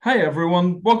Hi,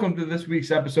 everyone. Welcome to this week's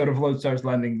episode of Lodestar's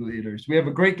Lending Leaders. We have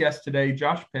a great guest today,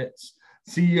 Josh Pitts,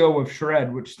 CEO of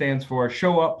Shred, which stands for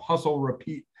Show Up, Hustle,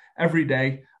 Repeat Every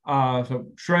Day. So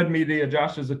Shred Media,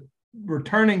 Josh is a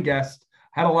returning guest.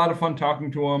 Had a lot of fun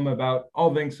talking to him about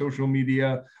all things social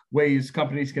media, ways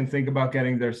companies can think about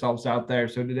getting themselves out there.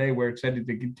 So today we're excited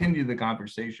to continue the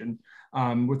conversation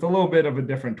with a little bit of a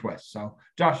different twist. So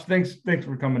Josh, thanks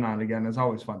for coming on again. It's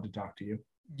always fun to talk to you.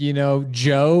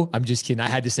 Joe, I'm just kidding. I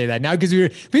had to say that now because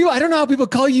people, I don't know how people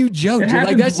call you Joe. It Like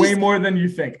happens that's way just, more than you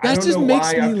think. I that don't just know makes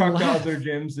why. me I've talked to laugh. other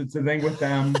gyms. It's a thing with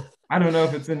them. I don't know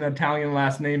if it's an Italian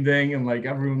last name thing and like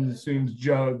everyone assumes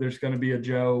Joe, there's going to be a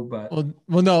Joe, but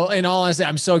Well, no, in all honesty,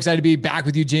 I'm so excited to be back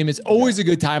with you, Jim. It's yeah, always a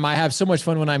good time. I have so much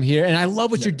fun when I'm here, and I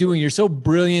love what yeah, you're doing. You're so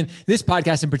brilliant. This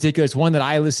podcast in particular is one that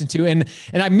I listen to, and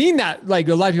I mean that. Like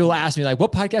a lot of people ask me, like,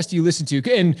 what podcast do you listen to?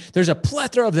 And there's a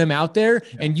plethora of them out there,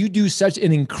 yeah. and you do such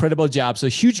an incredible job. So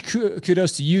huge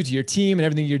kudos to you, to your team, and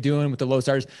everything you're doing with the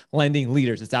Lodestar Lending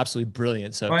Leaders. It's absolutely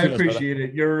brilliant. So Well, I kudos, brother. appreciate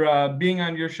it. You're being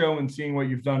on your show and seeing what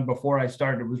you've done before I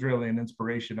started was really an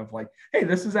inspiration of like, hey,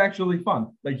 this is actually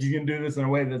fun. Like you can do this in a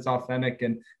way that's authentic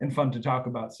and fun to talk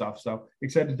about stuff. So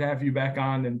excited to have you back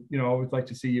on, and always like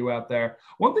to see you out there.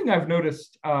 One thing I've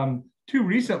noticed too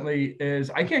recently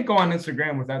is I can't go on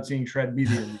Instagram without seeing Shred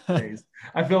Media these days.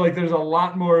 I feel like there's a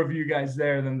lot more of you guys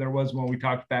there than there was when we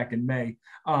talked back in May.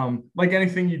 Like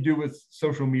anything you do with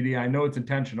social media, I know it's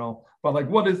intentional, but like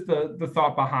what is the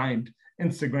thought behind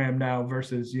Instagram now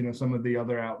versus some of the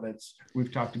other outlets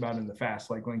we've talked about in the past,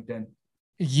 like LinkedIn?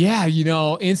 Yeah,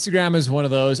 Instagram is one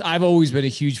of those. I've always been a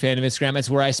huge fan of Instagram.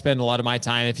 It's where I spend a lot of my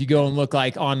time. If you go and look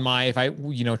like on if I,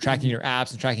 tracking your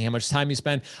apps and tracking how much time you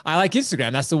spend, I like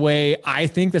Instagram. That's the way I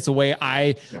think. That's the way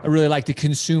I really like to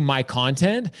consume my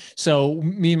content. So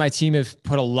me and my team have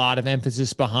put a lot of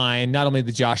emphasis behind not only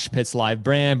the Josh Pitts Live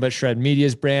brand, but Shred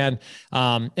Media's brand.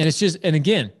 And it's just, and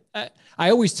again, I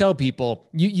always tell people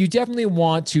you definitely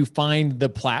want to find the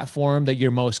platform that you're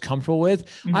most comfortable with.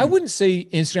 I Mm-hmm. wouldn't say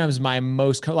Instagram is my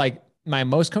most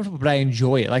comfortable, but I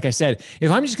enjoy it. Like I said, if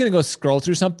I'm just going to go scroll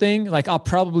through something, like I'll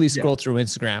probably Yeah. scroll through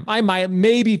Instagram. I might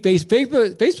maybe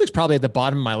Facebook's probably at the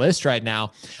bottom of my list right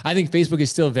now. I think Facebook is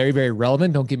still very, very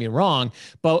relevant. Don't get me wrong.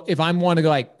 But if I want to go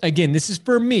like, again, this is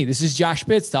for me, this is Josh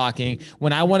Pitts talking.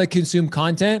 When I want to consume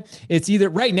content, it's either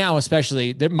right now,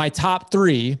 especially my top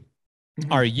three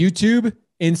are Mm-hmm. YouTube,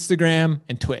 Instagram,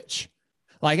 and Twitch.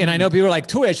 Like, and I Mm-hmm. know people are like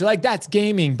Twitch, like that's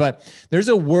gaming, but there's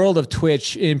a world of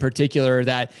Twitch in particular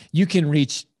that you can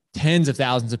reach tens of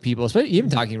thousands of people, especially even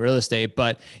talking real estate.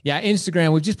 But yeah,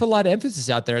 Instagram, we've just put a lot of emphasis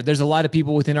out there. There's a lot of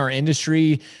people within our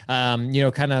industry,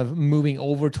 kind of moving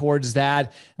over towards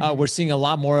that. Mm-hmm. We're seeing a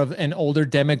lot more of an older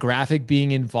demographic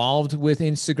being involved with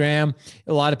Instagram.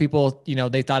 A lot of people,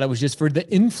 they thought it was just for the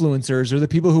influencers or the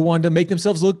people who wanted to make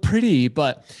themselves look pretty,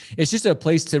 but it's just a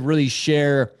place to really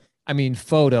share,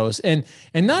 photos and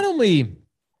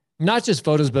not just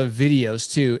photos, but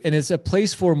videos too. And it's a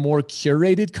place for more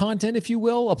curated content, if you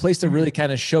will, a place to really Mm-hmm.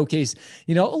 kind of showcase,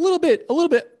 a little bit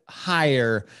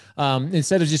higher.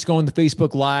 Instead of just going to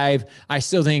Facebook Live, I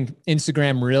still think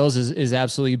Instagram Reels is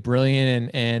absolutely brilliant,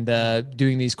 and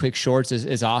doing these quick shorts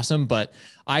is awesome. But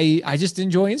I just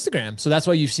enjoy Instagram, so that's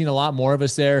why you've seen a lot more of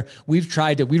us there. We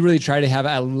really try to have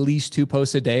at least 2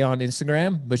 posts a day on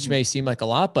Instagram, which may seem like a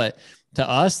lot, but to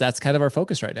us, that's kind of our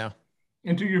focus right now.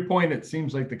 And to your point, it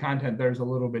seems like the content there's a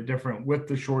little bit different with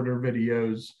the shorter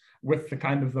videos, with the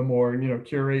kind of the more,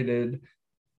 curated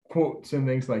quotes and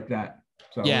things like that.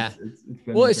 So Yeah. it's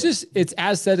been Well, interesting. it's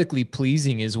aesthetically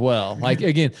pleasing as well. Like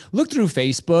again, look through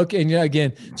Facebook and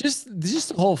again, just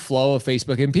the whole flow of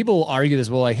Facebook. And people will argue this,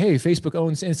 well, like, hey, Facebook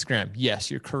owns Instagram. Yes,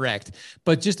 you're correct.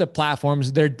 But just the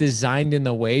platforms, they're designed in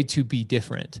the way to be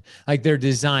different. Like they're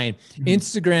designed. Mhm.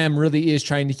 Instagram really is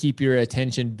trying to keep your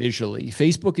attention visually.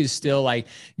 Facebook is Yeah. still like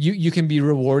you can be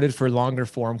rewarded for longer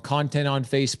form content on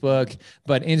Facebook,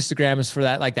 but Instagram is for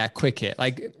that like that quick hit.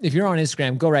 Like if you're on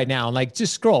Instagram, go right now and like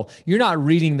just scroll. You're not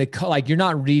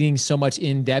reading so much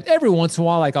in depth. Every once in a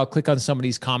while, like I'll click on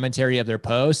somebody's commentary of their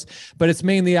post, but it's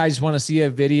mainly I just want to see a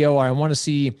video, or I want to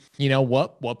see,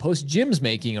 what post Jim's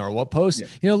making, or what post,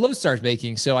 Yeah. Lodestar's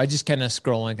making. So I just kind of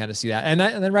scroll and kind of see that. And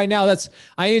then right now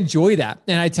I enjoy that.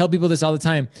 And I tell people this all the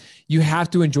time. You have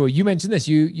to enjoy, you mentioned this,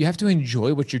 you have to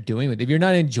enjoy what you're doing with it. If you're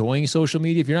not enjoying social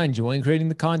media, if you're not enjoying creating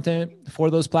the content for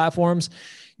those platforms,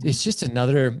 it's just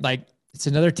another like it's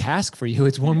another task for you.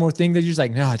 It's one Yeah. more thing that you're just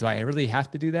like, no, do I really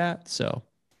have to do that? So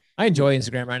I Yeah. enjoy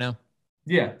Instagram right now.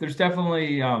 Yeah, there's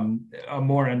definitely a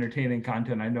more entertaining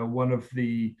content. I know one of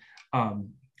the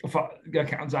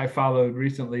accounts I followed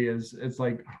recently is it's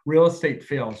like real estate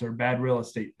fails or bad real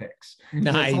estate picks.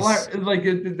 Nice.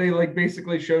 They like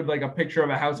basically showed like a picture of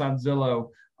a house on Zillow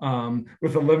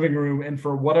with a living room, and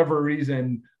for whatever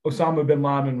reason, Osama bin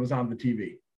Laden was on the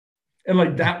TV. And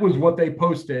like that was what they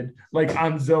posted like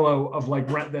on Zillow of like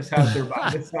rent this house or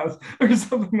buy this house or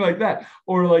something like that.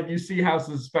 Or like you see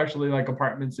houses, especially like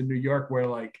apartments in New York, where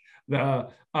like the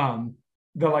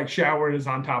like shower is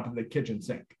on top of the kitchen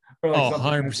sink or like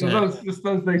something. 100%. So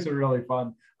those things are really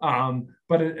fun.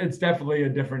 But it's definitely a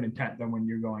different intent than when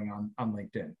you're going on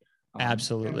LinkedIn.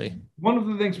 Absolutely. One of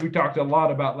the things we talked a lot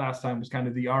about last time was kind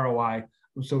of the ROI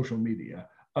of social media,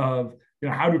 of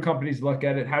how do companies look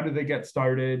at it? How do they get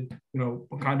started?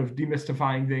 Kind of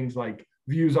demystifying things like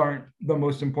views aren't the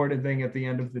most important thing at the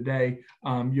end of the day.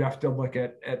 You have to look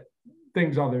at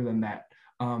things other than that.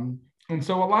 And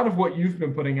so a lot of what you've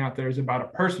been putting out there is about a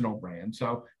personal brand.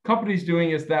 So companies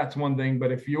doing that's one thing,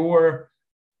 but if you're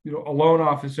a loan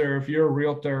officer, if you're a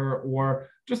realtor, or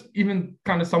just even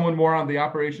kind of someone more on the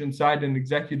operations side, an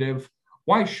executive,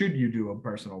 why should you do a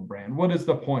personal brand? What is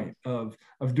the point of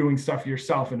doing stuff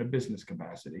yourself in a business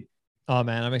capacity? Oh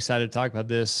man, I'm excited to talk about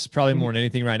this probably more than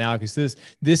anything right now, because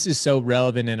this is so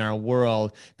relevant in our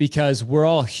world, because we're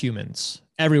all humans.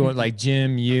 Everyone, like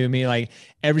Jim, you, me, like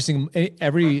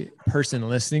every person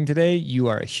listening today, you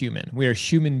are a human. We are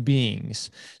human beings.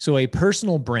 So a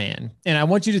personal brand, and I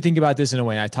want you to think about this in a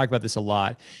way, I talk about this a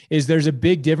lot, is there's a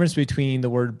big difference between the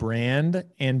word brand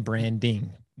and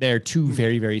branding. They're two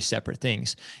very, very separate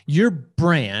things. Your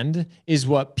brand is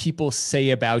what people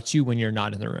say about you when you're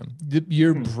not in the room.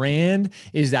 Your brand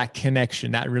is that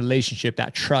connection, that relationship,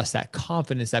 that trust, that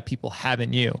confidence that people have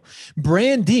in you.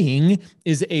 Branding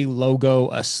is a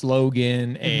logo, a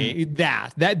slogan,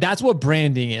 that's what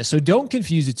branding is. So don't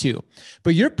confuse the two.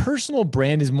 But your personal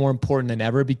brand is more important than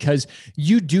ever, because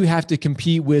you do have to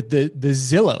compete with the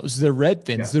Zillows, the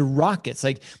Redfins, the Rockets.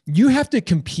 Like you have to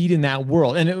compete in that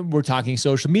world. And we're talking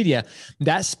social media.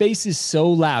 That space is so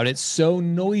loud. It's so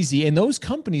noisy. And those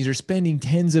companies are spending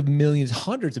tens of millions,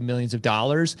 hundreds of millions of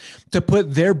dollars to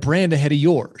put their brand ahead of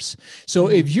yours. So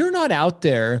if you're not out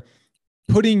there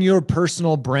putting your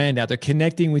personal brand out there,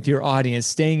 connecting with your audience,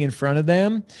 staying in front of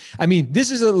them. I mean,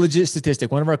 this is a legit statistic.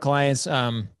 One of our clients,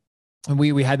 and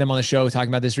we had them on the show talking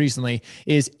about this recently,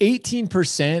 is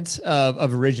 18%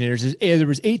 of originators. There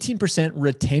was 18%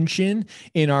 retention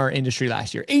in our industry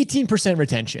last year. 18%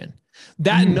 retention.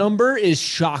 That number is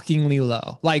shockingly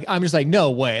low. Like, I'm just like, no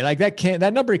way. Like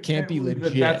that number can't be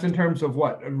legit. That's in terms of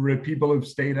what? People who've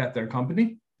stayed at their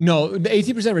company? No, the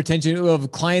 18% retention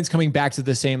of clients coming back to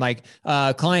the same, like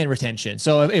client retention.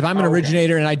 So if I'm an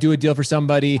originator and I do a deal for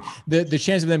somebody, the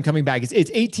chance of them coming back it's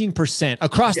 18%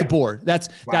 across the board. That's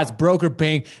broker,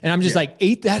 bank. And I'm just like,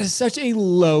 that is such a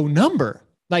low number.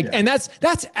 Like, and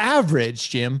that's average,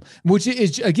 Jim, which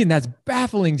is, again, that's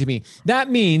baffling to me. That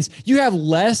means you have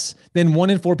less than 1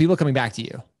 in 4 people coming back to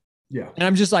you. Yeah. And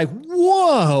I'm just like,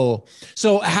 whoa.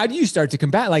 So how do you start to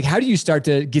combat? Like, how do you start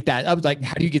to get that up? Like,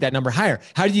 how do you get that number higher?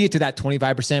 How do you get to that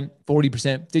 25%,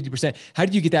 40%, 50%? How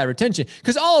do you get that retention?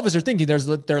 Because all of us are thinking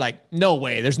they're like, no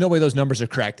way. There's no way those numbers are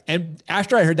correct. And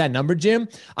after I heard that number, Jim,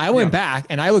 I went back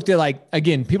and I looked at, like,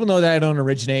 again, people know that I don't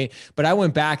originate, but I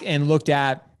went back and looked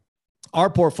at our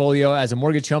portfolio as a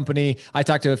mortgage company. I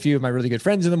talked to a few of my really good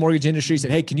friends in the mortgage industry, said,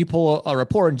 hey, can you pull a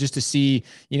report just to see,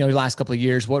 the last couple of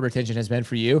years, what retention has been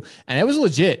for you? And it was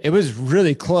legit. It was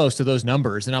really close to those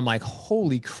numbers. And I'm like,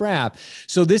 holy crap.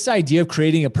 So this idea of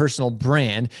creating a personal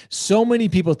brand, so many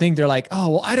people think they're like, oh,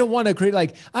 well, I don't want to create,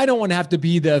 like, I don't want to have to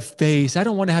be the face. I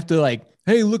don't want to have to, like,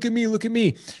 hey, look at me, look at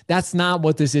me. That's not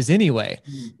what this is anyway.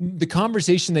 The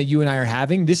conversation that you and I are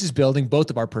having, this is building both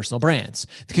of our personal brands,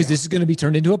 because this is going to be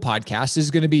turned into a podcast. This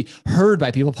is going to be heard by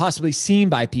people, possibly seen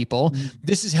by people.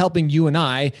 This is helping you and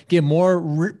I get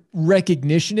more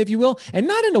recognition, if you will, and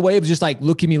not in a way of just like,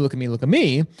 look at me, look at me, look at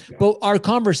me. But our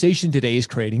conversation today is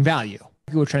creating value.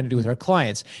 What we're trying to do with our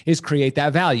clients is create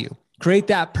that value. Create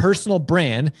that personal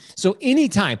brand. So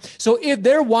if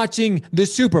they're watching the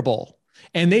Super Bowl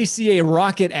and they see a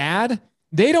Rocket ad,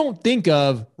 they don't think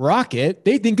of Rocket.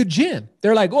 They think of Jim.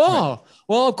 They're like, oh,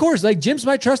 well, of course, like Jim's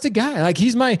my trusted guy. Like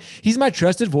he's my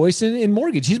trusted voice in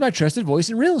mortgage. He's my trusted voice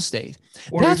in real estate.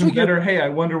 Or that's even better. Hey, I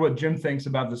wonder what Jim thinks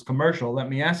about this commercial. Let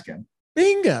me ask him.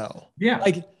 Bingo. Yeah.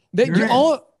 Like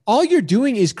all you're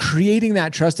doing is creating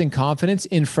that trust and confidence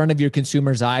in front of your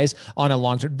consumer's eyes on a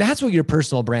long term. That's what your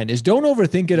personal brand is. Don't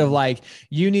overthink it of like,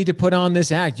 you need to put on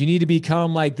this act. You need to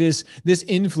become like this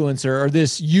influencer or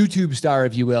this YouTube star,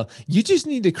 if you will. You just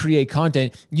need to create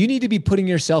content. You need to be putting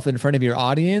yourself in front of your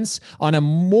audience on a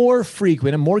more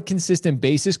frequent, a more consistent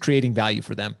basis, creating value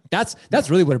for them. That's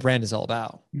really what a brand is all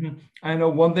about. Mhm. I know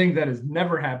one thing that has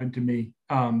never happened to me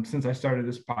since I started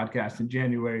this podcast in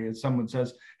January is someone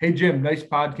says, "Hey, Jim, nice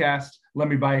podcast. Let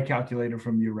me buy a calculator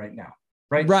from you right now."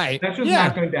 Right. Right. That's just Yeah.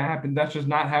 not going to happen. That's just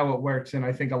not how it works. And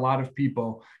I think a lot of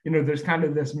people, there's kind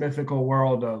of this mythical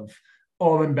world of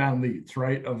all inbound leads,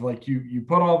 right? Of like you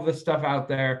put all this stuff out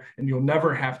there and you'll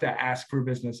never have to ask for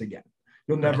business again.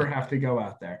 You'll never Right. have to go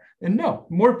out there. And no,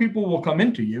 more people will come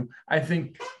into you. I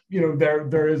think,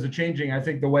 there is a changing. I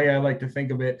think the way I like to think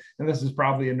of it, and this is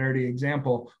probably a nerdy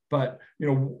example, but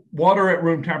water at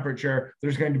room temperature,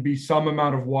 there's going to be some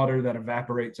amount of water that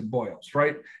evaporates and boils,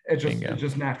 right? It's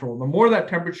just natural. The more that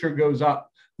temperature goes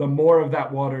up, the more of that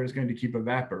water is going to keep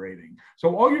evaporating.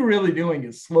 So all you're really doing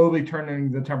is slowly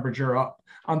turning the temperature up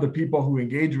on the people who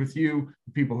engage with you,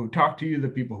 the people who talk to you, the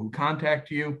people who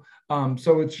contact you.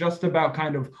 So it's just about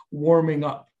kind of warming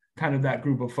up kind of that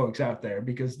group of folks out there,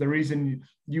 because the reason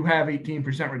you have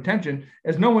 18% retention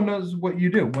is no one knows what you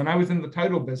do. When I was in the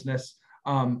title business,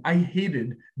 I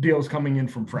hated deals coming in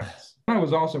from friends. I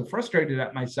was also frustrated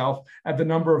at myself at the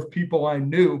number of people I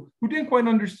knew who didn't quite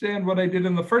understand what I did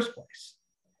in the first place.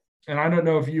 And I don't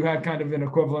know if you had kind of an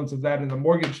equivalence of that in the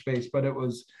mortgage space, but it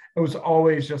was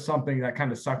always just something that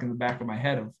kind of stuck in the back of my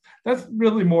head of that's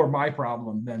really more my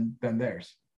problem than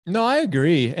theirs. No, I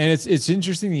agree. And it's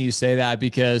interesting that you say that,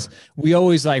 because we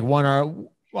always like want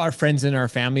our friends and our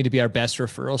family to be our best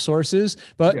referral sources.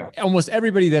 But almost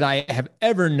everybody that I have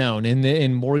ever known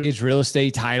in mortgage, real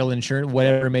estate, title, insurance,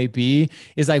 whatever it may be,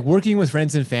 is like working with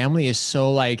friends and family is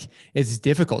so like, it's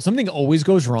difficult. Something always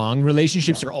goes wrong.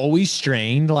 Relationships are always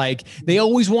strained. Like they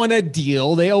always want a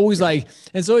deal. They always like,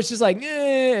 and so it's just like,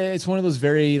 it's one of those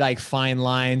very like fine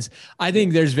lines. I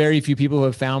think there's very few people who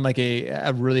have found like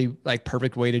a really like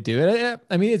perfect way to do it.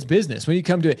 I mean, it's business when you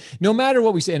come to it, no matter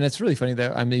what we say. And it's really funny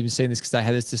that I'm even saying this because I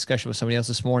had this discussion with somebody else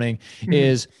this morning,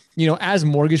 is, as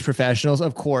mortgage professionals,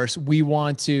 of course, we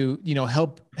want to,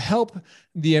 help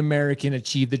the American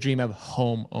achieve the dream of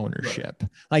home ownership.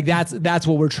 Like that's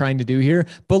what we're trying to do here.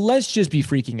 But let's just be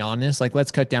freaking honest. Like,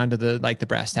 let's cut down to the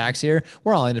brass tacks here.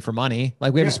 We're all in it for money.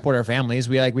 Like we have to support our families.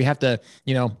 We have to,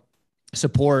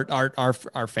 support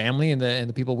our family and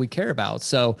the people we care about.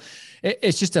 So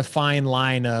it's just a fine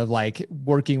line of like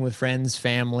working with friends,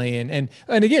 family, and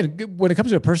again, when it comes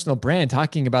to a personal brand,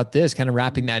 talking about this, kind of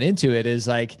wrapping that into it, is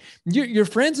like your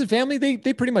friends and family,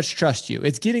 they pretty much trust you.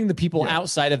 It's getting the people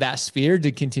outside of that sphere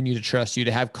to continue to trust you,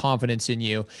 to have confidence in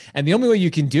you. And the only way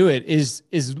you can do it is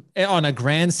on a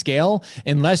grand scale,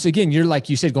 unless again, you're like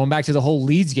you said, going back to the whole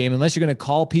leads game, unless you're going to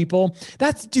call people.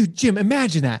 Dude, Jim,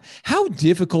 imagine that. How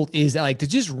difficult is that? Like to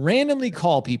just randomly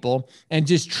call people and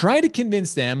just try to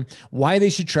convince them why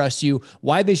they should trust you,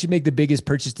 why they should make the biggest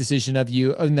purchase decision of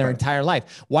you in their entire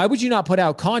life. Why would you not put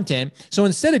out content? So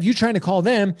instead of you trying to call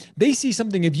them, they see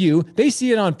something of you, they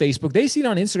see it on Facebook, they see it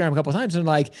on Instagram a couple of times, and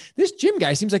like, this Jim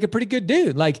guy seems like a pretty good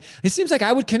dude. Like, it seems like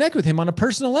I would connect with him on a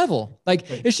personal level. Like,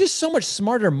 it's just so much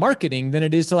smarter marketing than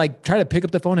it is to like try to pick up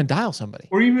the phone and dial somebody.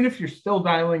 Or even if you're still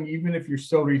dialing, even if you're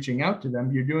still reaching out to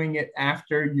them, you're doing it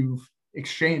after you've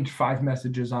exchanged 5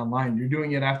 messages online. You're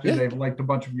doing it after they've liked a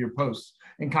bunch of your posts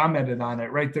and commented on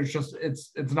it, right? There's just,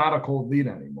 it's not a cold lead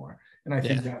anymore. And I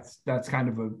think that's kind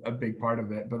of a big part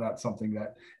of it, but that's something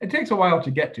that it takes a while to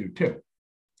get to too.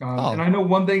 And I know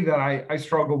one thing that I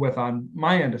struggle with on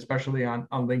my end, especially on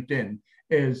LinkedIn,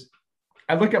 is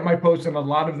I look at my posts and a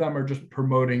lot of them are just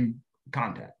promoting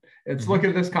content. It's look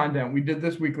at this content. We did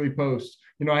this weekly post.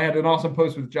 I had an awesome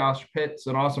post with Josh Pitts,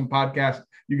 an awesome podcast.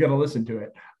 You got to listen to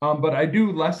it. But I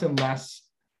do less and less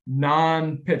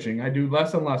non-pitching. I do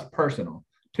less and less personal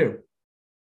too.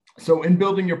 So in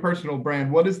building your personal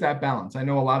brand, what is that balance? I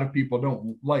know a lot of people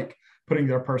don't like putting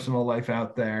their personal life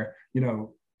out there,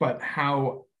 but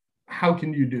how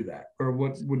can you do that? Or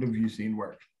what have you seen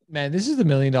work? Man, this is the $1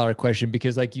 million question,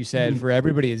 because like you said, for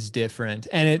everybody it's different,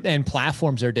 and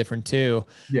platforms are different too.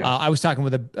 I was talking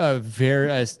with a very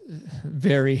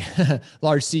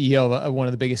large CEO of one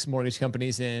of the biggest mortgage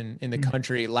companies in the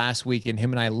country last week. And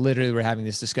him and I literally were having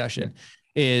this discussion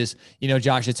is,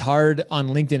 Josh, it's hard on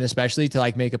LinkedIn, especially to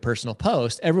like make a personal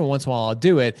post. Every once in a while I'll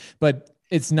do it, but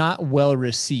it's not well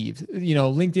received.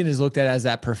 LinkedIn is looked at as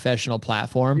that professional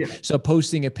platform. So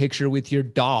posting a picture with your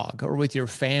dog or with your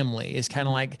family is kind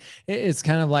of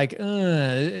like,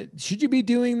 should you be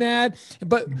doing that?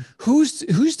 But who's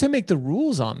to make the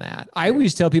rules on that? I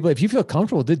always tell people, if you feel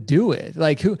comfortable, to do it.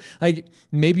 Like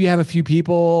maybe you have a few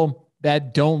people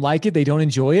that don't like it, they don't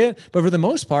enjoy it. But for the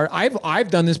most part,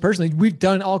 I've done this personally. We've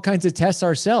done all kinds of tests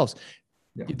ourselves.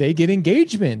 They get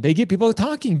engagement. They get people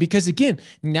talking, because again,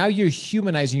 now you're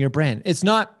humanizing your brand. It's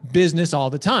not business all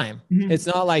the time. It's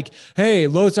not like, hey,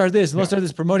 Lodestar this, Lodestar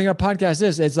this, promoting our podcast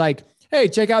this. It's like, hey,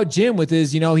 check out Jim with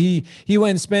his, he went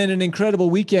and spent an incredible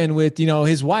weekend with,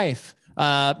 his wife,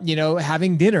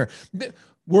 having dinner.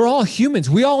 We're all humans.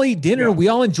 We all eat dinner. Yeah. We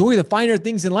all enjoy the finer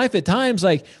things in life at times.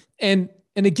 Like, and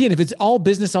again, if it's all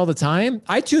business all the time,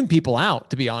 I tune people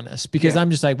out, to be honest, because I'm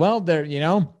just like, well,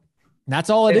 that's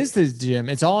all it is to Jim.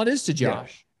 It's all it is to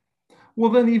Josh. Yeah. Well,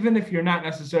 then even if you're not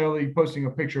necessarily posting a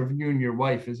picture of you and your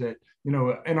wife, is it,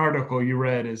 an article you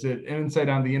read? Is it an insight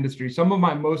on the industry? Some of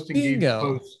my most engaged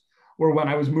posts were when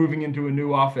I was moving into a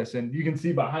new office, and you can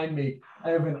see behind me, I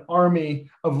have an army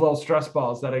of little stress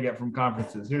balls that I get from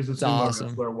conferences. Here's a sumo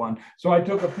wrestler one. So I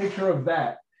took a picture of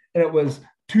that, and it was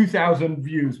 2,000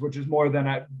 views, which is more than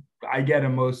I get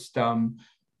in most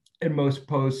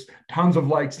posts. Tons of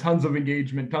likes, tons of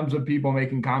engagement, tons of people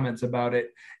making comments about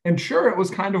it. And sure, it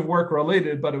was kind of work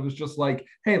related, but it was just like,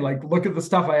 hey, like, look at the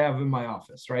stuff I have in my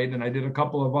office, right? And I did a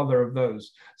couple of other of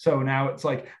those. So now it's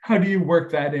like, how do you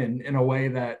work that in a way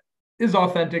that is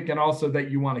authentic and also that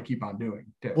you want to keep on doing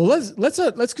too? Well,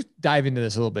 let's dive into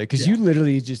this a little bit, because you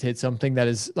literally just hit something that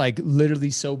is like literally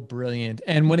so brilliant.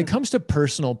 And when it comes to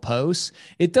personal posts,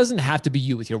 it doesn't have to be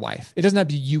you with your wife. It doesn't have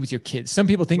to be you with your kids. Some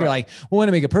people think you're like, well, when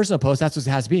I make a personal post, that's what it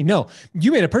has to be. No,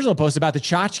 you made a personal post about the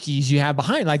tchotchkes you have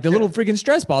behind, like the little freaking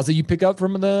stress balls that you pick up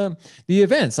from the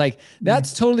events. Like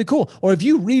that's totally cool. Or if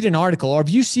you read an article, or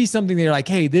if you see something that you're like,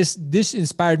 hey, this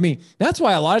inspired me. That's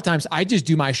why a lot of times I just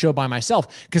do my show by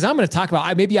myself, because I'm going to talk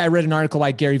about, maybe I read an article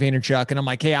by Gary Vaynerchuk and I'm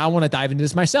like, hey, I want to dive into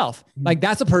this myself. Like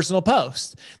that's a personal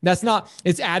post. That's not,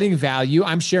 it's adding value.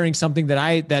 I'm sharing something that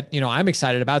I'm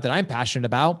excited about, that I'm passionate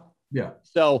about. Yeah.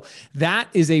 So that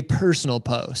is a personal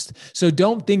post. So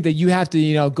don't think that you have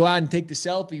to, go out and take the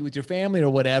selfie with your family or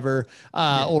whatever,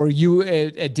 or you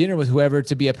at dinner with whoever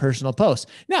to be a personal post.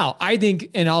 Now, I think,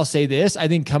 and I'll say this, I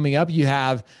think coming up, you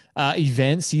have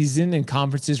event season and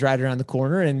conferences right around the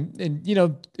corner. And,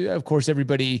 of course,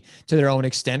 everybody to their own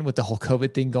extent with the whole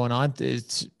COVID thing going on,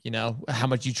 it's, how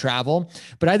much you travel.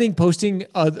 But I think posting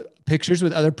pictures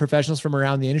with other professionals from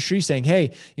around the industry saying,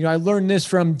 hey, I learned this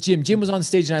from Jim. Jim was on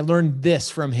stage and I learned this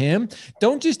from him.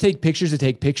 Don't just take pictures to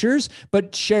take pictures,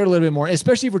 but share a little bit more,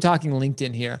 especially if we're talking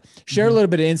LinkedIn here. Share a little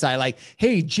bit of insight, like,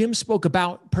 hey, Jim spoke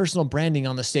about personal branding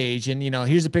on the stage, and,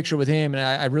 here's a picture with him, and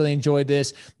I really enjoyed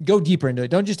this. Go deeper into it.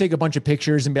 Don't just take a bunch of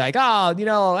pictures and be like, oh,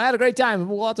 I had a great time.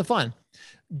 Lots of fun.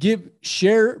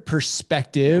 Share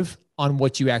perspective on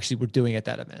what you actually were doing at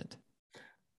that event.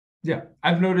 Yeah,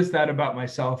 I've noticed that about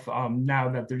myself now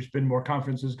that there's been more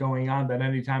conferences going on, that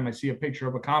anytime I see a picture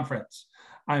of a conference,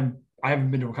 I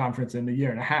haven't been to a conference in a year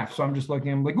and a half. So I'm just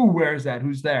looking, I'm like, ooh, where is that?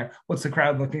 Who's there? What's the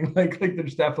crowd looking like? Like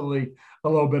there's definitely a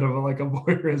little bit of a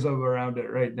voyeurism around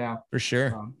it right now. For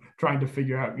sure. Trying to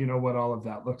figure out, what all of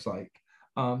that looks like.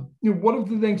 One of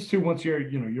the things too, once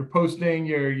you're posting,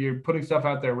 you're putting stuff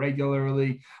out there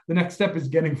regularly, the next step is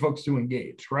getting folks to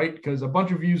engage, right? Because a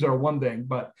bunch of views are one thing,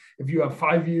 but if you have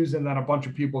 5 views and then a bunch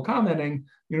of people commenting,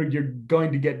 you're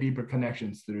going to get deeper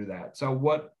connections through that.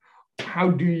 So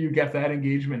how do you get that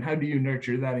engagement? How do you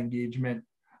nurture that engagement?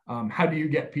 How do you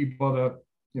get people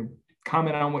to,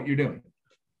 comment on what you're doing?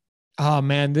 Oh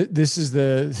man, this is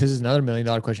another $1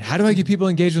 million question. How do I get people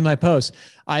engaged with my posts?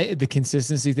 The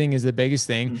consistency thing is the biggest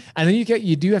thing. And then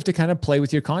you do have to kind of play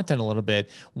with your content a little bit.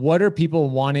 What are people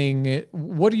wanting?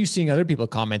 What are you seeing other people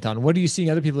comment on? What are you seeing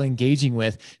other people engaging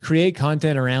with? Create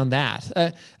content around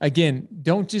that. Again,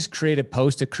 don't just create a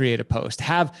post to create a post.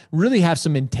 Really have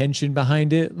some intention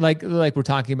behind it. Like we're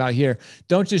talking about here.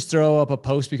 Don't just throw up a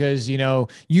post because,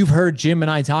 you've heard Jim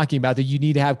and I talking about that you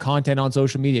need to have content on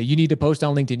social media. You need to post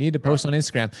on LinkedIn. You need to post on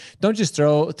Instagram. Don't just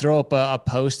throw up a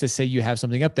post to say you have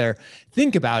something up there.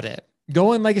 Think about it.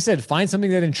 Go and, like I said, find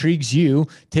something that intrigues you,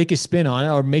 take a spin on it,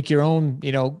 or make your own,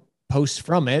 post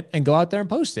from it and go out there and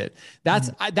post it.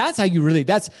 That's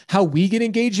how we get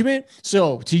engagement.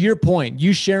 So to your point,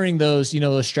 you sharing those,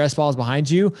 those stress balls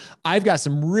behind you, I've got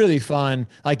some really fun,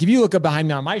 like if you look up behind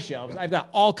me on my shelves, I've got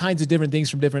all kinds of different things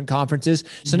from different conferences.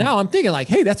 So now I'm thinking like,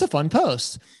 hey, that's a fun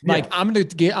post. Like I'm going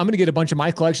to get a bunch of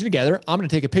my collection together. I'm going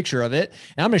to take a picture of it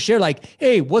and I'm going to share like,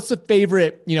 hey, what's your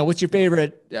favorite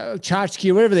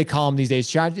tchotchke, whatever they call them these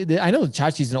days. I know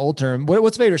tchotchke is an old term.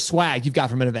 What's the favorite swag you've got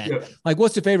from an event? Yeah. Like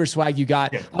what's the favorite swag you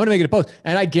got? Yeah. I'm going to make it a post.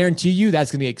 And I guarantee you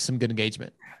that's going to get some good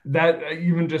engagement. That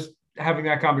even just having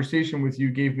that conversation with you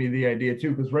gave me the idea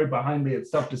too, because right behind me, it's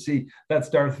tough to see. That's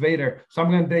Darth Vader. So I'm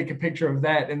going to take a picture of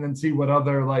that and then see what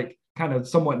other like kind of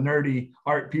somewhat nerdy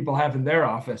art people have in their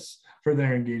office for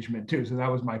their engagement too. So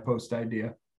that was my post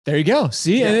idea. There you go.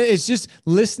 See, Yeah. and it's just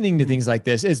listening to things like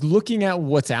this. It's looking at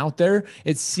what's out there.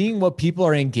 It's seeing what people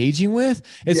are engaging with.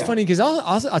 It's funny because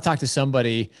I'll talk to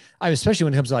somebody, especially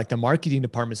when it comes to like the marketing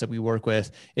departments that we work with,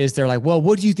 is they're like, well,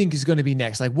 what do you think is going to be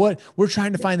next? Like what we're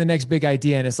trying to find the next big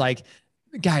idea. And it's like,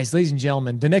 guys, ladies and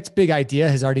gentlemen, the next big idea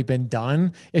has already been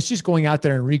done. It's just going out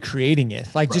there and recreating it.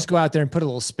 Like just go out there and put a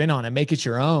little spin on it, make it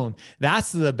your own.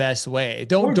 That's the best way.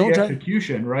 Don't try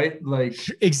execution, right? Like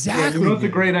exactly. You know, it's a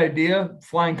great idea.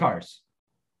 Flying cars.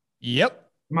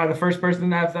 Yep. Am I the first person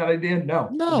to have that idea? No.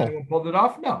 Has anyone pulled it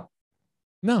off?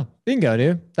 No. Bingo,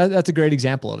 dude. That's a great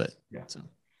example of it. Yeah. So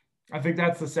I think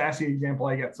that's the sassy example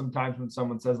I get sometimes when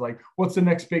someone says like, what's the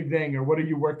next big thing? Or what are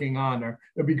you working on? Or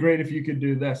it'd be great if you could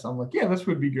do this. I'm like, yeah, this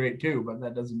would be great too. But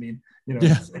that doesn't mean,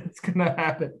 it's going to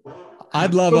happen.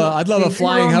 I'd love a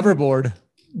flying hoverboard.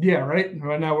 Yeah. Right.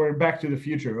 Right now we're back to the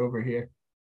future over here.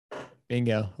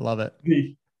 Bingo. Love it.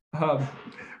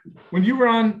 When you were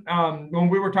on, when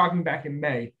we were talking back in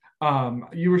May,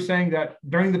 you were saying that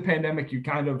during the pandemic, you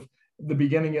kind of, the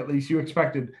beginning at least, you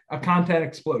expected a content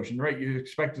explosion, right? You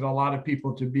expected a lot of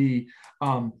people to be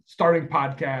starting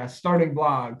podcasts, starting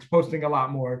blogs, posting a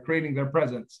lot more, creating their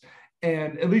presence.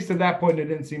 And at least at that point, it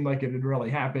didn't seem like it had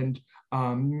really happened.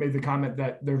 You made the comment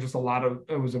that there's just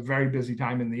it was a very busy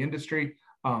time in the industry.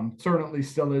 Certainly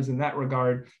still is in that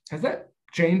regard. Has that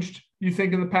changed, you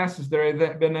think, in the past? Has there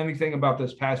been anything about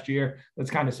this past year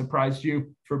that's kind of surprised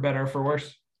you, for better or for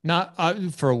worse? Not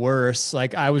for worse.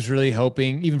 Like I was really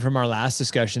hoping, even from our last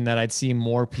discussion, that I'd see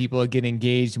more people get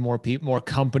engaged, more people, more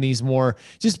companies, more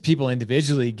just people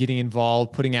individually getting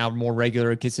involved, putting out more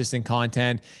regular, consistent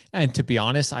content. And to be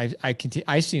honest,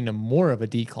 I've seen more of a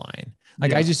decline.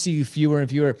 Like I just see fewer and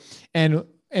fewer. And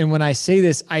when I say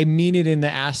this, I mean it in the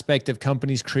aspect of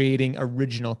companies creating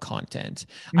original content.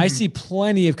 I see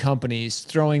plenty of companies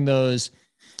throwing those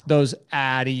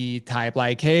addy type,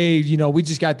 like, hey, we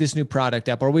just got this new product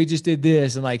up, or we just did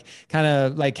this, and like kind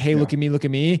of like, hey, look at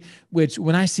me, which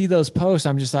when I see those posts,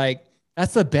 I'm just like,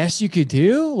 that's the best you could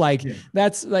do. Like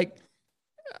that's like,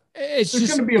 it's There's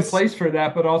going to be a place for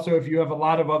that, but also if you have a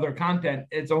lot of other content,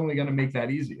 it's only going to make that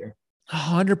easier.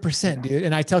 100%, dude.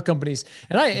 And I tell companies,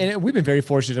 and we've been very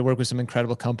fortunate to work with some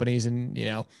incredible companies, and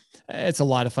it's a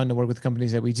lot of fun to work with the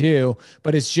companies that we do.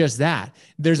 But it's just that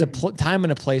there's a time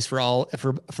and a place for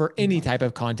any type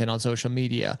of content on social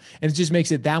media, and it just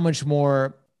makes it that much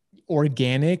more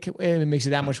organic, and it makes it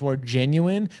that much more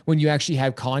genuine when you actually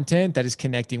have content that is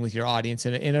connecting with your audience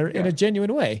in a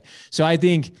genuine way. So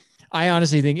I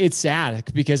honestly think it's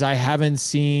sad because I haven't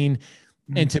seen.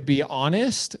 And to be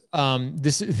honest,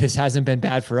 this hasn't been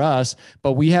bad for us,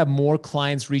 but we have more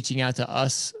clients reaching out to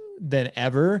us than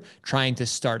ever trying to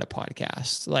start a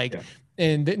podcast.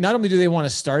 And not only do they want to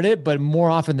start it, but more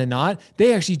often than not,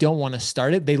 they actually don't want to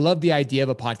start it. They love the idea of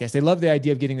a podcast. They love the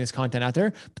idea of getting this content out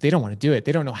there, but they don't want to do it.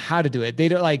 They don't know how to do it. They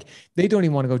don't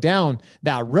even want to go down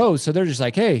that road. So they're just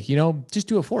like, hey, just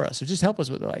do it for us, or just help us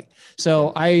with it.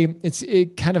 So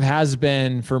it kind of has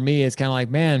been for me. It's kind of like,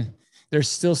 man, there's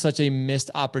still such a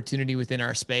missed opportunity within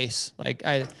our space. Like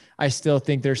I still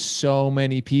think there's so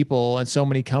many people and so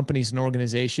many companies and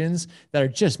organizations that are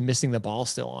just missing the ball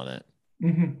still on it.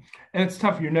 And it's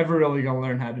tough. You're never really going to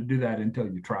learn how to do that until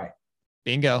you try.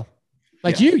 Bingo.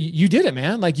 You did it,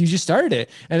 man. Like you just started it.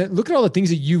 And look at all the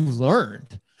things that you've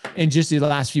learned in just the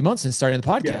last few months since starting the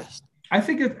podcast. Yeah. I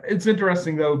think it's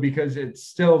interesting though, because it's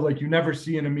still like you never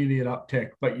see an immediate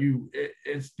uptick, but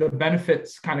it's the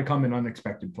benefits kind of come in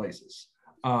unexpected places.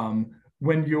 When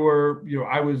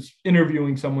I was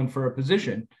interviewing someone for a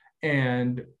position,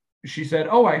 and she said,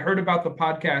 "Oh, I heard about the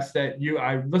podcast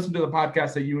I listened to the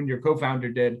podcast that you and your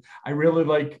co-founder did. I really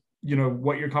like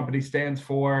what your company stands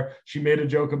for." She made a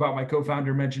joke about my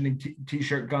co-founder mentioning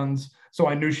t-shirt guns. So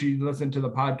I knew she listened to the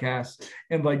podcast,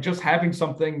 and like just having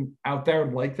something out there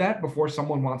like that before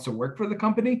someone wants to work for the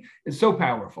company is so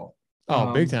powerful.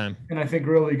 Oh, big time. And I think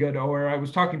really good. Or I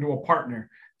was talking to a partner,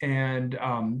 and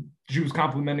she was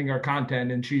complimenting our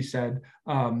content, and she said,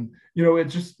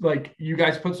 it's just like you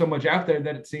guys put so much out there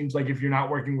that it seems like if you're not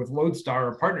working with Lodestar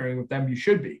or partnering with them, you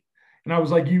should be. And I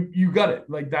was like, you got it.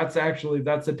 Like, that's a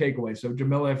takeaway. So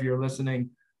Jamila, if you're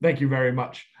listening, thank you very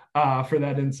much for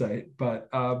that insight. But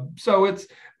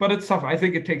it's tough. I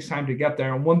think it takes time to get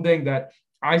there. And one thing that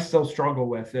I still struggle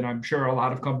with, and I'm sure a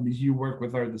lot of companies you work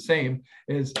with are the same,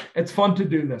 is it's fun to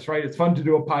do this, right? It's fun to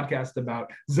do a podcast about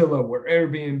Zillow or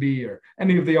Airbnb or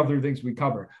any of the other things we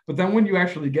cover. But then when you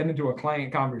actually get into a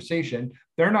client conversation,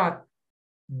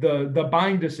 the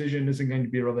buying decision isn't going to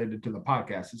be related to the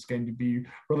podcast. It's going to be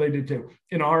related to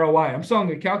an ROI. I'm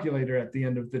selling a calculator at the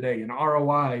end of the day, an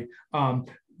ROI,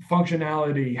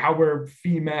 functionality, how we're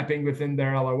fee mapping within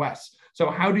their LOS. So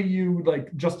how do you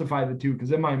like justify the two?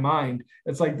 Because in my mind,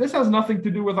 it's like, this has nothing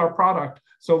to do with our product.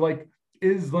 So like,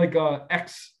 is like a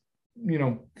X,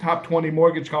 top 20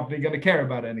 mortgage company going to care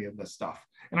about any of this stuff?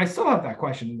 And I still have that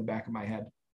question in the back of my head.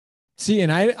 See,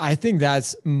 and I think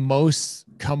that's most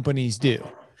companies do.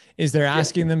 Is they're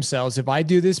asking themselves, if I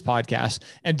do this podcast,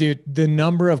 and dude, the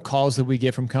number of calls that we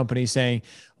get from companies saying,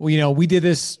 well, we did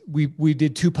this, we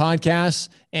did 2 podcasts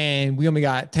and we only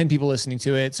got 10 people listening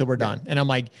to it. So we're done. And I'm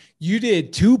like, you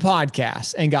did 2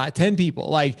 podcasts and got 10 people.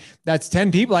 Like that's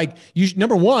 10 people. Like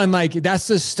number one, like that's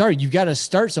the start. You got to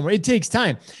start somewhere. It takes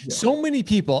time. Yeah. So many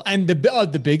people. And the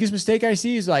biggest mistake I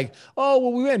see is like, oh,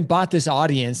 well, we went and bought this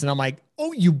audience. And I'm like,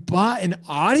 oh, you bought an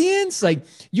audience? Like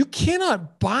you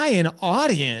cannot buy an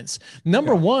audience.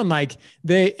 Number one, like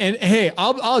hey,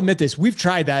 I'll admit this. We've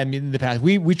tried that in the past.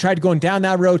 We tried going down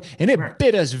that road and it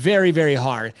bit us very, very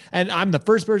hard. And I'm the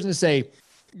first person to say,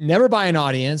 never buy an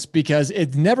audience because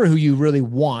it's never who you really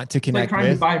want to connect with. Like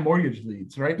trying to buy mortgage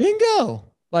leads, right? Bingo.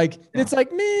 Like, it's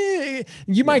like, me.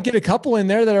 You might get a couple in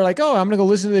there that are like, oh, I'm going to go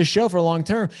listen to this show for a long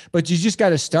term, but you just got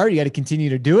to start. You got to continue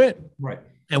to do it. Right.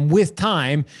 And with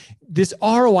time, this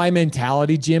ROI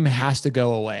mentality, Jim, has to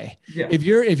go away. Yeah. If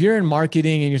you're in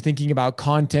marketing and you're thinking about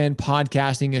content,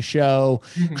 podcasting a show,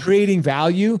 creating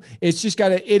value, it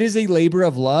is a labor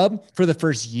of love for the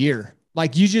first year.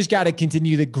 Like you just got to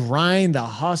continue to grind, the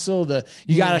hustle,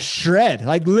 you got to shred,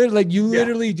 like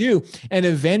literally do. And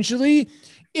eventually,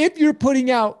 if you're putting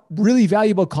out really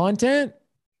valuable content,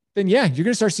 then you're going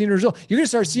to start seeing a result. You're going to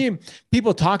start seeing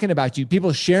people talking about you,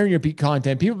 people sharing your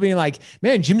content, people being like,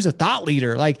 man, Jim's a thought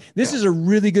leader. Like this is a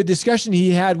really good discussion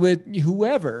he had with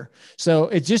whoever. So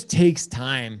it just takes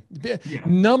time. Yeah.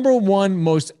 Number one,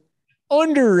 most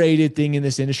underrated thing in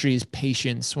this industry is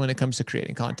patience when it comes to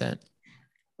creating content.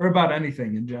 Or about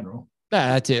anything in general.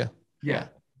 That too. Yeah.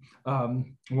 What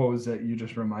was that you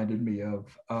just reminded me of?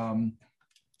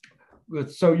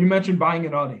 So you mentioned buying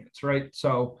an audience, right?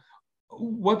 So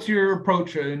what's your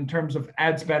approach in terms of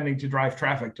ad spending to drive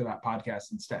traffic to that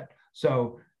podcast instead?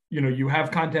 So, you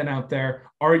have content out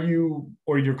there. Are you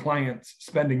or your clients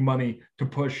spending money to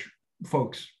push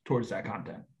folks towards that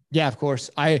content? Yeah, of course.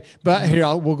 But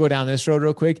here, we'll go down this road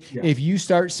real quick. Yeah. If you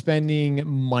start spending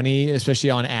money,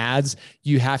 especially on ads,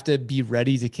 you have to be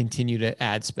ready to continue to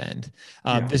ad spend.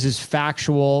 This is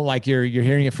factual. Like you're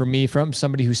hearing it from me, from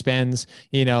somebody who spends,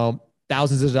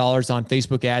 thousands of dollars on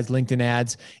Facebook ads, LinkedIn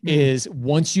ads, is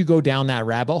once you go down that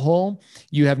rabbit hole,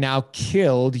 you have now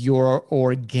killed your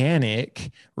organic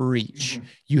reach.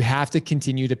 You have to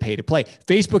continue to pay to play.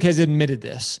 Facebook has admitted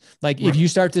this. Like if you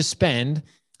start to spend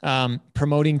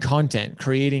promoting content,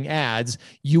 creating ads,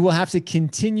 you will have to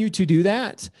continue to do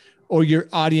that, or your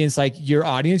audience,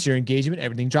 your engagement,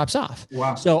 everything drops off.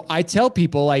 Wow. So I tell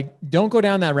people, don't go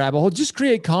down that rabbit hole. Just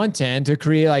create content to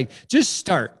create, just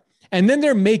start. And then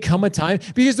there may come a time,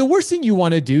 because the worst thing you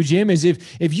want to do, Jim, is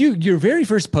if your very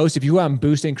first post, if you go out and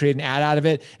boost and create an ad out of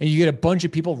it, and you get a bunch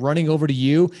of people running over to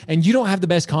you, and you don't have the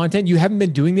best content, you haven't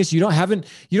been doing this, you don't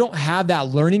have that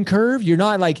learning curve, you're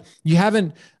not you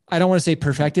haven't, I don't want to say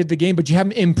perfected the game, but you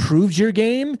haven't improved your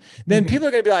game, then people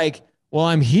are going to be like, well,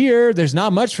 I'm here. There's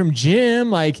not much from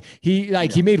Jim.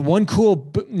 He made one cool,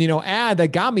 ad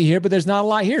that got me here, but there's not a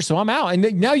lot here. So I'm out.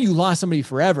 And now you lost somebody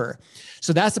forever.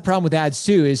 So that's the problem with ads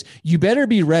too, is you better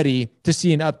be ready to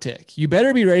see an uptick. You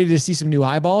better be ready to see some new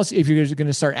eyeballs if you're going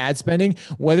to start ad spending,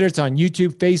 whether it's on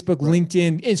YouTube, Facebook,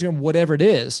 LinkedIn, Instagram, whatever it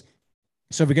is.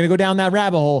 So if you're going to go down that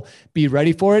rabbit hole, be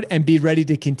ready for it and be ready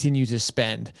to continue to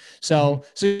spend. So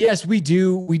yes, we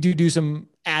do some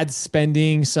ad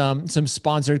spending, some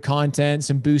sponsored content,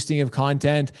 some boosting of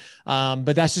content.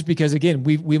 But that's just because, again,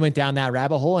 we went down that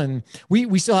rabbit hole, and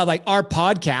we still have our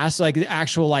podcast,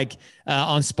 actual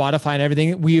on Spotify and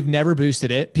everything. We've never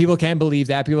boosted it. People can't believe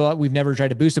that. We've never tried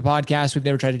to boost a podcast. We've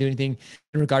never tried to do anything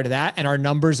in regard to that. And our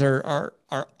numbers are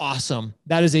awesome.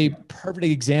 That is a perfect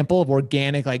example of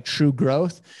organic, true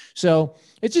growth. So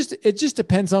it just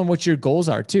depends on what your goals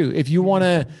are too. If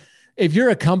you're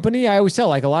a company, I always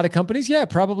tell a lot of companies, it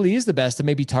probably is the best to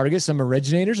maybe target some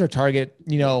originators or target,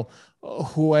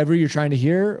 whoever you're trying to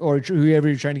hear or whoever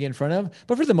you're trying to get in front of.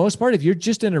 But for the most part, if you're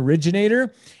just an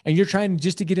originator and you're trying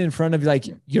just to get in front of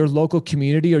your local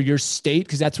community or your state,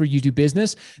 because that's where you do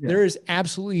business, there is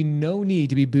absolutely no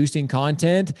need to be boosting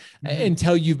content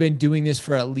until you've been doing this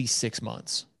for at least 6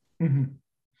 months. Mm-hmm.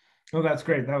 Oh, that's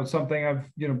great. That was something I've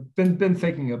been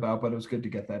thinking about, but it was good to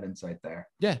get that insight there.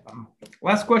 Yeah.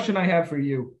 Last question I have for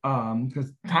you,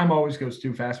 because time always goes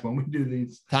too fast when we do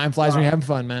these. Time flies when you're having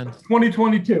fun, man.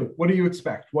 2022. What do you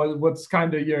expect? What's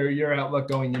kind of your outlook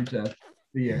going into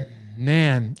the year?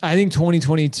 Man, I think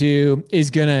 2022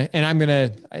 is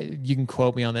you can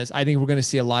quote me on this. I think we're going to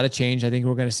see a lot of change. I think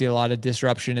we're going to see a lot of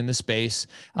disruption in the space.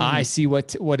 I see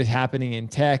what is happening in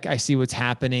tech. I see what's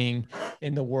happening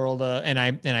in the world, and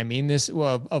I mean this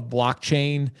of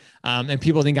blockchain. And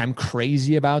people think I'm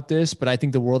crazy about this, but I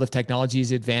think the world of technology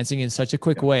is advancing in such a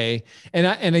quick way.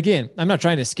 And again, I'm not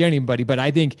trying to scare anybody, but I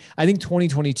think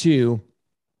 2022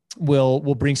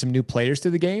 will bring some new players to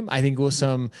the game. I think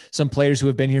some players who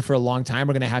have been here for a long time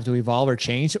are going to have to evolve or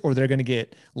change, or they're going to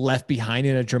get left behind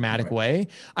in a dramatic way.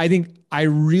 I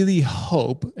really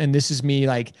hope, and this is me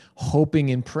like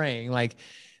hoping and praying, like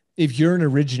if you're an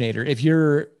originator, if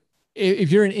you're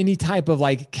in any type of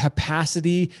like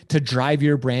capacity to drive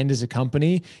your brand as a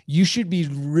company, you should be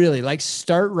really like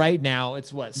start right now.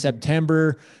 It's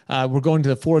September. We're going to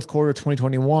the fourth quarter of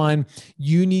 2021.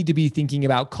 You need to be thinking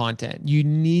about content. You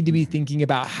need to be thinking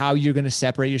about how you're going to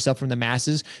separate yourself from the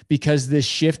masses, because this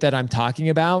shift that I'm talking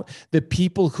about, the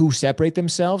people who separate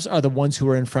themselves are the ones who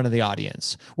are in front of the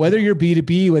audience. Whether you're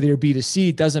B2B, whether you're B2C,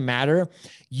 it doesn't matter.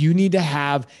 You need to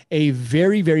have a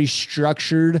very, very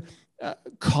structured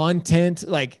content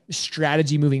like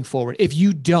strategy moving forward. If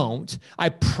you don't, I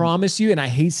promise you, and I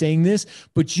hate saying this,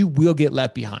 but you will get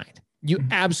left behind. You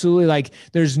absolutely like,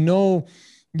 there's no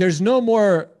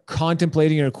more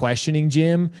contemplating or questioning,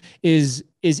 Jim. Is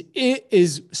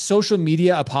social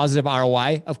media a positive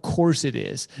ROI? Of course it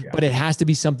is, but it has to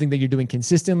be something that you're doing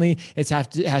consistently. It has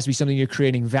to be something you're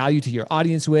creating value to your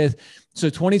audience with.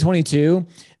 So 2022,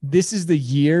 this is the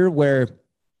year where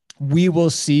we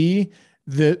will see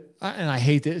and I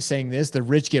hate saying this, the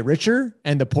rich get richer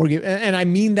and the poor get, and I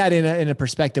mean that in a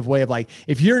perspective way of like,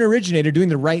 if you're an originator doing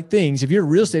the right things, if you're a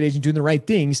real estate agent doing the right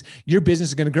things, your business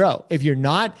is going to grow. If you're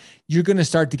not, you're going to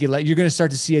start to you're going to start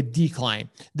to see a decline.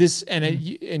 This, and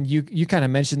you kind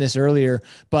of mentioned this earlier,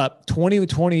 but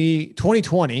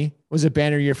 2020 was a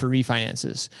banner year for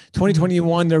refinances.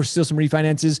 2021, there were still some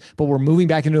refinances, but we're moving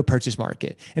back into a purchase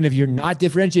market. And if you're not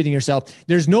differentiating yourself,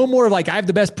 there's no more like, I have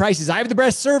the best prices, I have the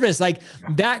best service. Like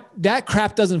that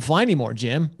crap doesn't fly anymore,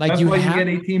 Jim. Like that's why you get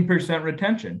 18%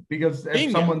 retention, because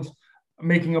if someone's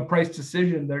making a price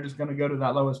decision, they're just going to go to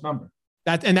that lowest number.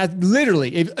 That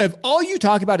literally, if all you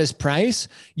talk about is price,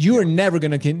 you are never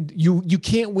going to, you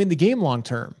can't win the game long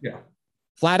term. Yeah.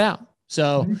 Flat out.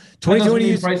 So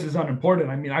 2020 price is unimportant.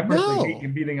 I mean, I personally hate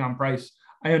competing on price.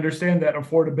 I understand that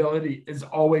affordability is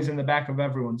always in the back of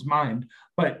everyone's mind,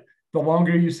 but the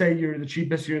longer you say you're the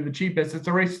cheapest, it's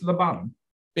a race to the bottom.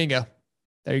 Bingo.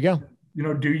 There you go. You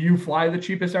know, do you fly the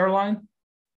cheapest airline?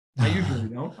 I usually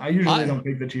don't. I usually don't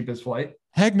take the cheapest flight.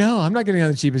 Heck no, I'm not getting on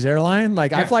the cheapest airline.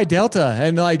 Like I fly Delta,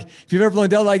 and like if you've ever flown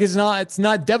Delta, like it's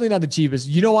definitely not the cheapest.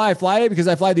 You know why I fly it? Because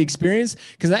I fly the experience.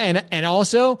 And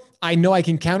also I know I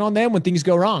can count on them when things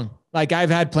go wrong. Like I've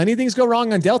had plenty of things go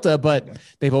wrong on Delta, but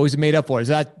they've always made up for it.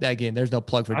 So that again, there's no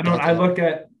plug for Delta. I look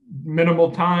at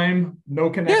minimal time, no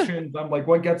connections. I'm like,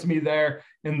 what gets me there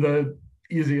in the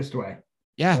easiest way?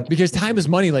 Yeah, because time is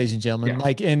money, ladies and gentlemen. Yeah.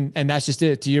 Like, and that's just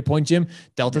it. To your point, Jim,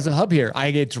 Delta's a hub here. I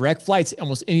get direct flights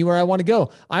almost anywhere I want to go.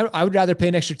 I would rather pay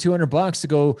an extra $200 to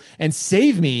go and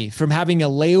save me from having a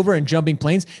layover and jumping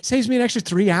planes. Saves me an extra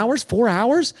 3 hours, 4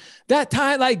 hours. That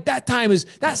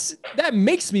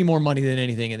makes me more money than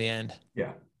anything in the end. Yeah,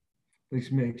 at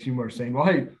least makes you more sane. Well,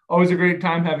 hey, always a great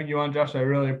time having you on, Josh. I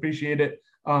really appreciate it.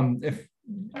 If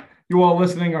you all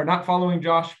listening are not following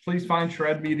Josh, please find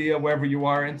Shred Media wherever you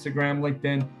are, Instagram,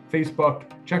 LinkedIn, Facebook.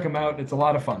 Check them out. It's a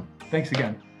lot of fun. Thanks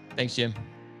again. Thanks, Jim.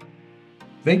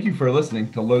 Thank you for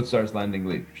listening to Lodestore's Lending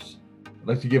Leaders. I'd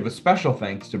like to give a special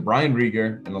thanks to Brian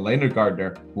Rieger and Elena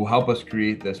Gardner, who help us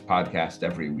create this podcast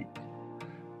every week.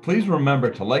 Please remember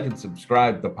to like and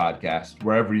subscribe the podcast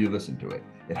wherever you listen to it.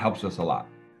 It helps us a lot.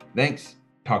 Thanks.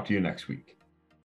 Talk to you next week.